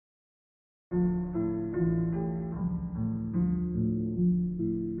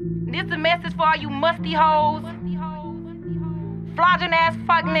a message for all you musty hoes, flogging ass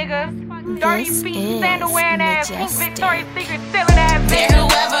fuck niggas, dirty feet, sandal wearing ass, pink Victoria's Secret stealing ass bitches. Dear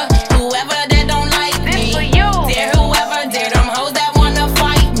whoever that don't like This me. for you. Dear whoever, dear them hoes that wanna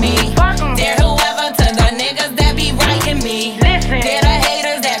fight me. Fuck 'em. Dear whoever, to the niggas that be writing me. Listen. Dear the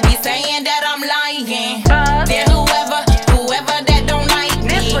haters that be saying that I'm lying. Buzz. Dear whoever that don't like me.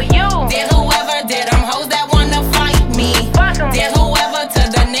 This for you. Dear whoever, dear them hoes that wanna fight me. Fuck 'em. Dear whoever, to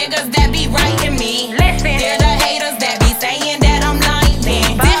the niggas that be writing me. Listen. Dear the haters that be saying that I'm lying.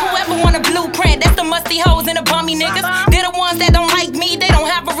 Dear whoever want a blueprint, that's the musty hoes and the bummy niggas. They're the ones that don't like me, they don't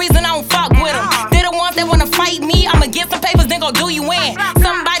have a reason, I don't fuck with them. They're the ones that wanna fight me, I'ma get some papers, then go do you in.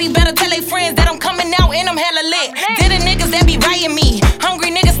 Somebody better tell their friends that I'm coming out and I'm hella lit. They're the niggas that be writing me,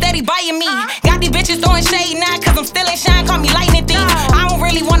 hungry niggas steady buying me. Got these bitches throwing shade now, cause I'm still in shine, call me lightning thief. I don't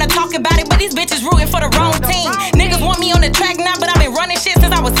really wanna talk about it, but these bitches rooting for the wrong team. Niggas want me on the track now, but I've been running shit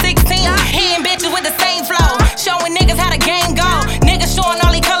since I was 16. Hitting bitches with the same flow, showing niggas how the game go. Niggas showing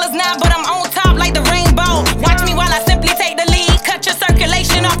all these colors now, but I'm on top like the rainbow. Watch me while I simply take the lead, cut your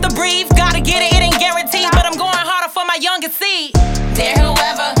circulation off the breathe. Gotta get it, it ain't guaranteed, but I'm going harder for my youngest seed. Dear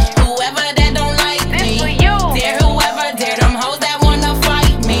whoever that don't like This me. for you. Dear whoever, dear them hoes that wanna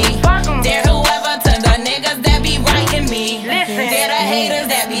fight me. Fuck 'em. Dear whoever, to the niggas that be writing me. Listen. Dear the haters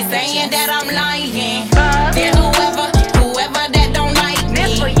that be saying that I'm lying. Buzz. Dear whoever that don't like me.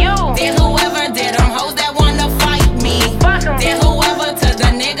 This for you. Dear whoever, dear them hoes that wanna fight me. Fuck 'em. Dear whoever, to the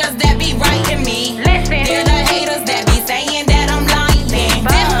niggas that be writing me. Listen. Dear the haters that be saying that I'm lying.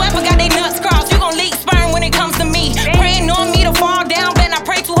 Dear whoever got they nuts crossed, you gon' leak sperm when it comes to me. Praying on me to fall down, better not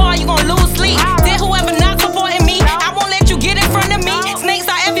pray too hard, you gon' lose sleep. Dear whoever not supporting me, I won't let you get in front of me. Snakes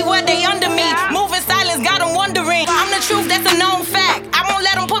are everywhere, they under me. Moving silence, got them wondering. I'm the truth, that's a known fact. I won't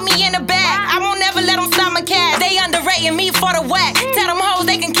let them put me in the bag. I won't never let them stop my cash. They underrating me for the whack.